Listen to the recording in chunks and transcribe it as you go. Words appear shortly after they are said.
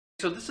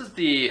So this is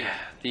the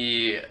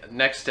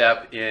next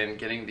step in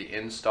getting the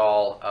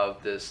install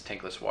of this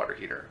tankless water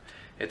heater.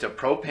 It's a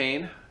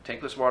propane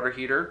tankless water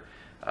heater.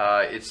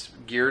 It's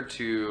geared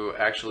to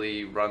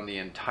actually run the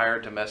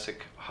entire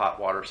domestic hot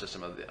water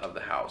system of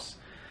the house.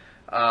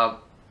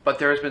 But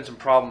there has been some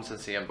problems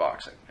since the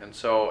unboxing. And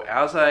so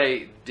as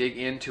I dig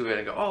into it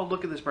and go, oh,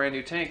 look at this brand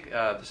new tank,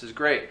 this is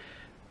great,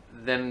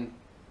 then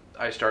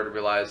I started to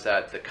realize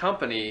that the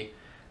company,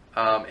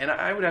 and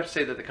I would have to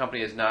say that the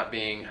company is not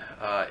being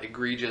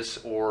egregious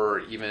or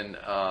even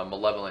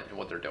malevolent in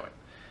what they're doing.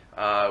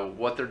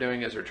 What they're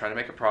doing is they're trying to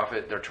make a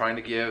profit. They're trying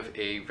to give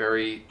a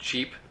very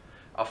cheap,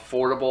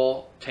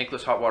 affordable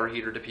tankless hot water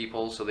heater to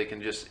people so they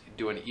can just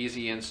do an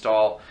easy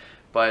install,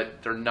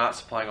 but they're not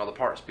supplying all the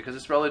parts because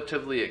it's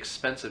relatively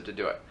expensive to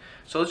do it.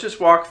 So let's just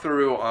walk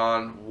through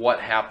on what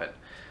happened.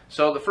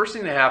 So the first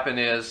thing that happened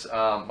is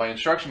my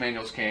instruction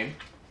manuals came.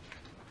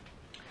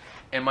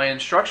 And my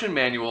instruction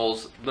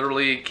manuals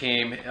literally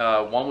came,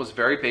 one was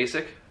very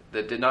basic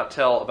that did not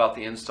tell about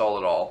the install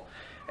at all.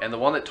 And the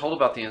one that told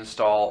about the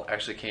install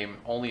actually came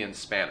only in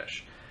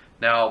Spanish.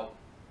 Now,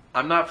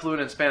 I'm not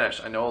fluent in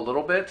Spanish. I know a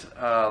little bit.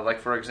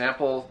 Like for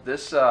example,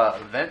 this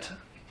vent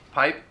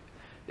pipe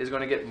is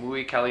going to get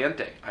muy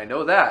caliente. I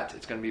know that.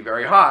 It's going to be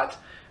very hot.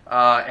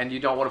 And you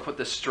don't want to put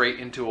this straight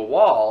into a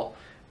wall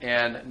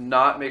and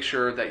not make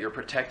sure that you're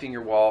protecting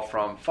your wall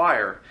from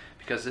fire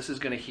because this is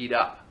going to heat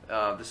up.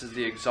 This is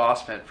the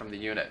exhaust vent from the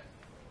unit.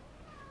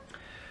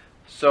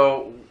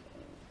 So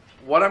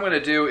what I'm going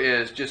to do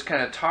is just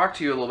kind of talk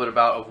to you a little bit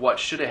about what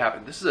should have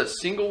happened. This is a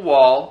single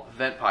wall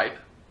vent pipe,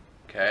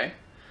 okay?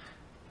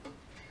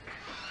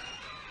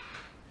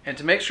 And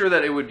to make sure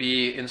that it would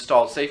be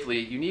installed safely,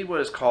 you need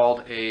what is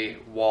called a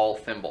wall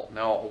thimble.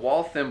 Now, a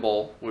wall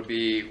thimble would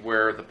be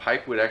where the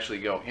pipe would actually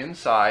go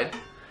inside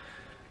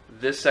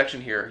this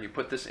section here. You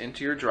put this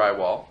into your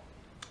drywall,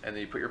 and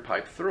then you put your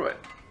pipe through it,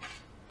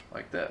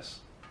 like this.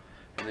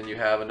 And then you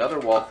have another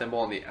wall thimble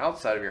on the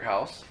outside of your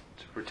house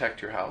to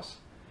protect your house.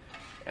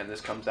 And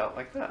this comes out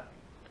like that.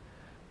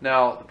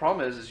 Now, the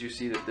problem is you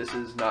see that this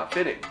is not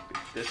fitting.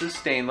 This is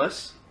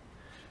stainless,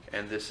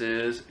 and this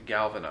is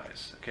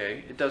galvanized,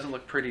 okay? It doesn't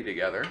look pretty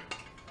together.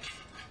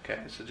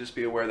 Okay, so just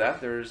be aware of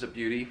that. There's a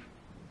beauty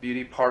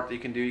part that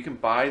you can do. You can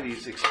buy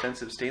these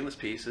expensive stainless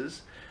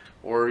pieces,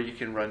 or you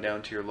can run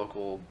down to your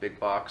local big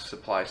box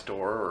supply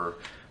store or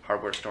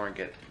hardware store and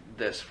get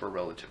this for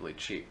relatively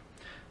cheap.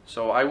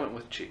 So I went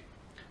with cheap.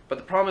 But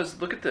the problem is,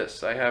 look at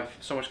this. I have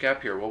so much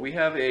gap here. Well, we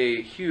have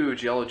a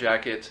huge yellow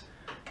jacket,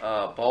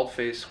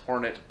 bald-faced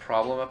hornet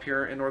problem up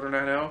here in northern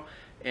Idaho,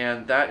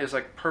 and that is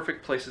like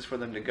perfect places for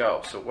them to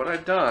go. So what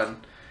I've done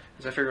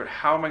is I figured,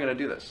 how am I going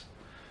to do this?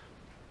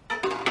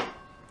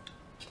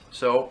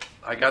 So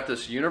I got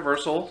this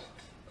universal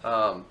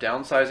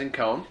downsizing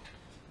cone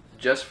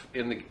just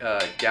in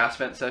the gas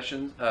vent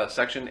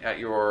section at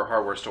your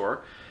hardware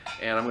store,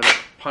 and I'm going to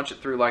punch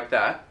it through like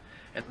that.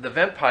 And the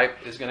vent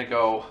pipe is going to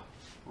go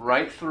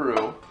right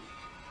through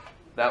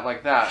that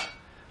like that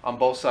on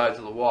both sides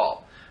of the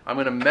wall. I'm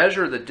going to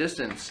measure the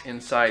distance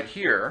inside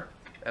here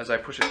as I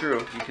push it through.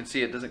 You can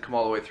see it doesn't come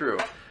all the way through.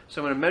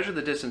 So I'm going to measure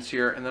the distance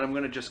here, and then I'm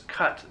going to just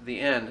cut the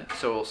end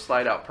so it'll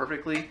slide out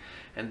perfectly,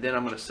 and then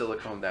I'm going to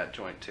silicone that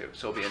joint too.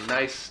 So it'll be a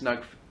nice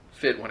snug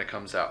fit when it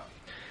comes out.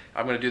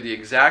 I'm going to do the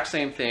exact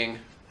same thing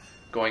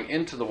going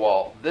into the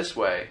wall this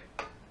way.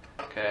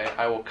 Okay,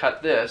 I will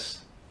cut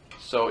this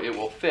so it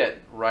will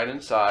fit right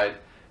inside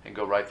and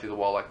go right through the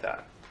wall like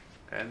that.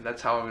 And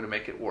that's how I'm going to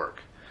make it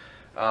work.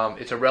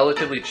 It's a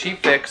relatively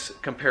cheap fix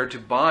compared to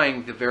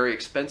buying the very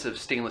expensive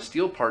stainless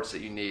steel parts that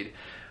you need.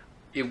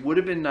 It would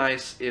have been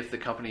nice if the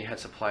company had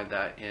supplied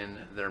that in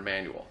their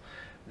manual.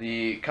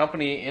 The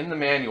company in the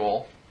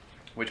manual,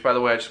 which by the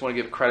way I just want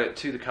to give credit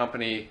to the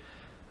company,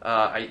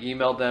 I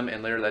emailed them,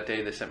 and later that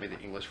day they sent me the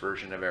English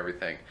version of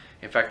everything.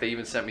 In fact, they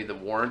even sent me the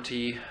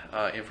warranty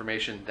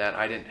information that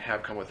I didn't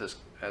have come with this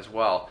as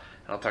well,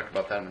 and I'll talk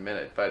about that in a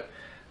minute. But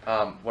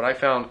what I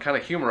found kind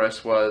of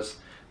humorous was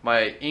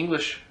my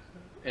English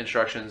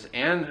instructions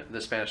and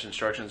the Spanish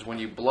instructions. When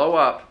you blow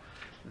up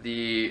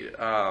the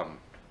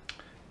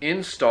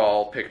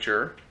install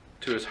picture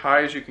to as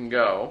high as you can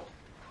go,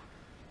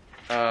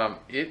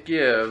 it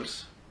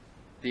gives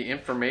the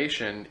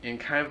information in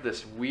kind of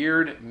this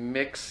weird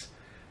mix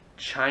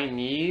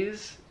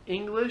Chinese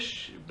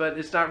English, but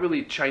it's not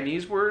really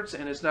Chinese words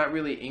and it's not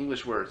really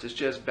English words. It's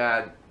just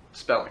bad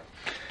spelling.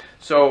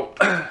 So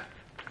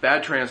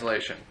bad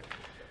translation.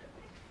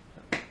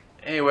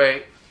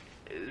 Anyway,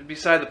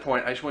 beside the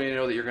point, I just want you to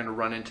know that you're going to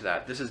run into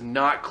that. This is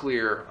not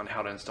clear on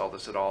how to install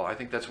this at all. I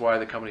think that's why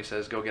the company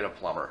says go get a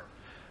plumber.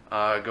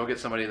 Go get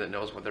somebody that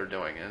knows what they're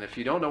doing. And if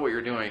you don't know what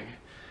you're doing,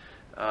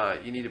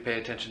 you need to pay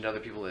attention to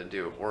other people that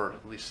do, or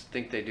at least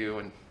think they do,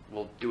 and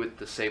will do it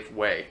the safe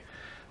way.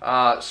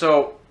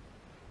 So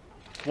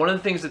one of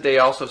the things that they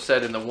also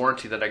said in the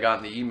warranty that I got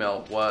in the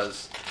email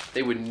was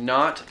they would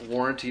not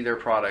warranty their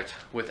product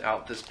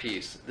without this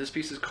piece. This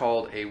piece is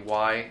called a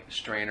Y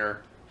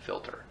strainer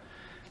filter.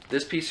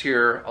 This piece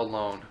here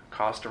alone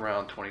cost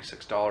around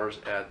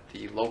 $26 at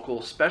the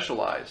local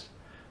specialized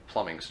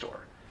plumbing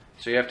store.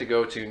 So you have to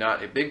go to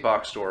not a big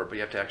box store, but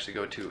you have to actually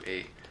go to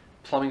a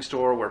plumbing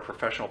store where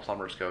professional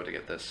plumbers go to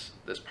get this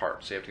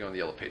part. So you have to go in the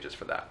yellow pages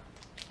for that.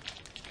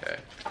 Okay,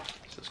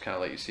 so just kind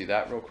of let you see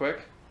that real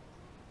quick.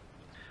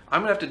 I'm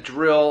gonna have to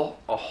drill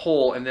a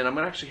hole, and then I'm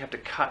gonna actually have to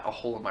cut a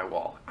hole in my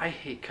wall. I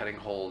hate cutting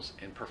holes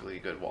in perfectly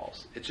good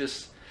walls. It's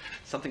just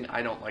something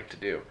I don't like to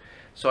do.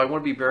 So I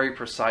want to be very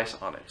precise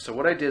on it. So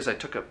what I did is I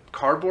took a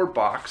cardboard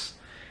box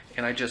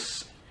and I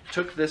just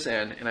took this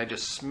end and I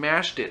just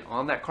smashed it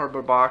on that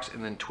cardboard box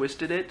and then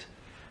twisted it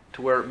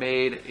to where it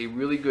made a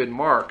really good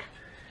mark.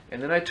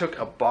 And then I took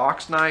a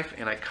box knife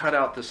and I cut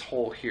out this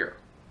hole here.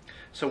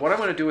 So what I'm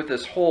going to do with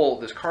this hole,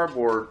 this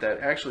cardboard that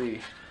actually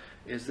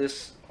is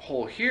this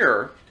hole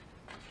here,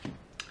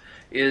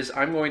 is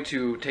I'm going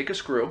to take a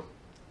screw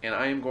and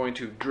I am going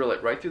to drill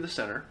it right through the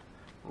center,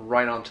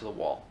 right onto the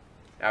wall.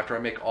 After I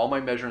make all my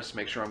measurements to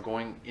make sure I'm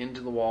going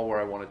into the wall where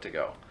I want it to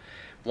go.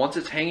 Once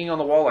it's hanging on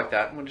the wall like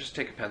that, I'm going to just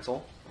take a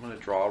pencil, I'm going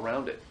to draw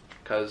around it,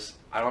 because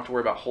I don't have to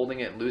worry about holding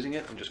it and losing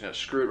it. I'm just going to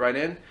screw it right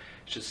in. It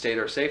should stay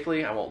there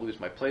safely. I won't lose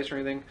my place or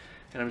anything,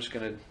 and I'm just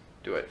going to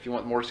do it. If you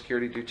want more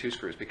security, do 2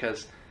 screws,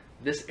 because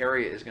this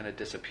area is going to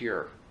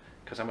disappear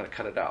because I'm going to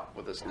cut it out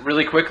with this.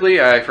 Really quickly,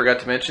 I forgot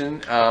to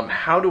mention,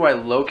 how do I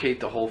locate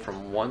the hole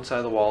from one side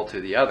of the wall to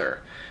the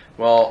other?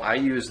 Well, I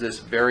use this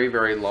very,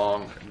 very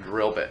long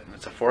drill bit.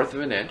 It's 1/4 of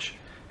an inch.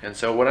 And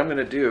so what I'm going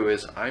to do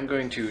is I'm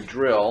going to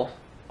drill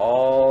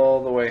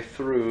all the way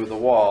through the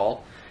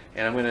wall,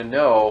 and I'm going to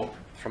know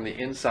from the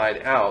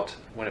inside out,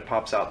 when it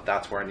pops out,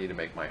 that's where I need to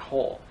make my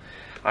hole.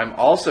 I'm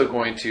also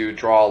going to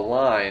draw a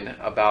line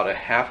about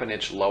 1/2 an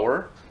inch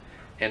lower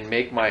and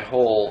make my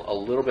hole a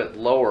little bit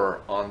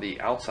lower on the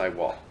outside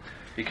wall.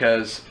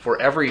 Because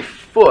for every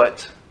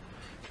foot,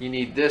 you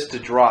need this to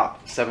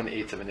drop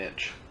 7/8 of an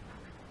inch.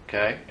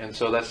 Okay, and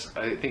so that's,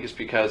 I think it's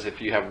because if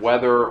you have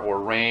weather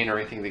or rain or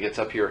anything that gets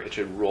up here, it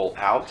should roll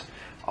out.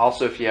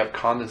 Also, if you have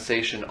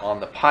condensation on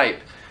the pipe,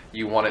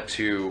 you want it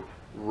to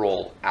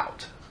roll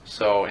out.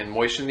 So, and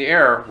moisture in the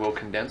air will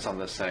condense on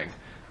this thing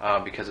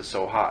because it's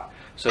so hot.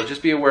 So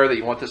just be aware that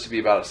you want this to be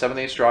about a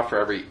 7/8 drop for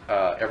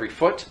every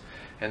foot.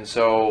 And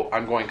so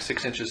I'm going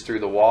 6 inches through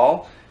the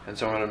wall, and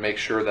so I'm going to make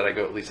sure that I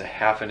go at least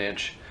 1/2 an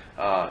inch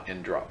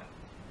in drop.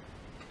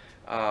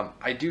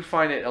 I do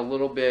find it a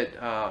little bit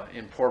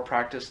in poor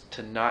practice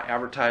to not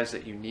advertise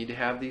that you need to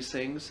have these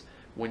things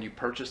when you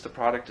purchase the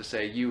product, to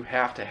say you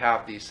have to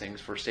have these things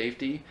for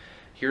safety.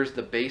 Here's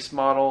the base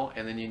model,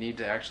 and then you need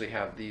to actually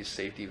have these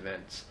safety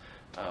vents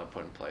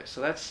put in place. So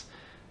that's,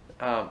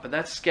 but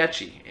that's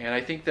sketchy, and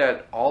I think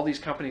that all these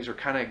companies are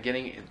kind of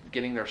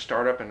getting their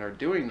startup, and they're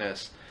doing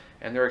this,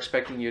 and they're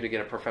expecting you to get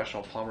a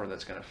professional plumber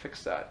that's going to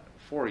fix that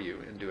for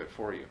you and do it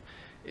for you.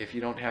 If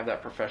you don't have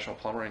that professional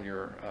plumber and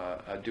you're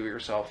a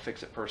do-it-yourself,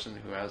 fix-it person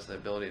who has the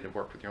ability to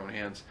work with your own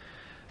hands,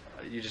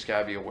 you just got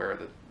to be aware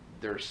that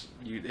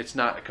it's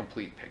not a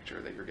complete picture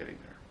that you're getting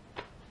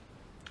there.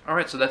 All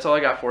right, so that's all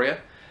I got for you.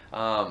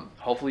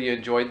 Hopefully you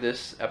enjoyed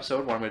this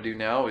episode. What I'm going to do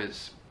now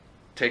is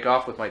take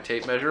off with my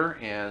tape measure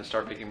and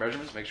start making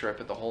measurements, make sure I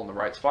put the hole in the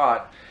right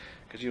spot,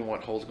 because you don't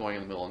want holes going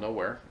in the middle of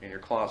nowhere in your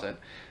closet.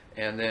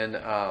 And then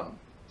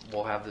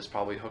we'll have this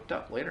probably hooked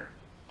up later.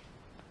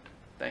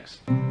 Thanks.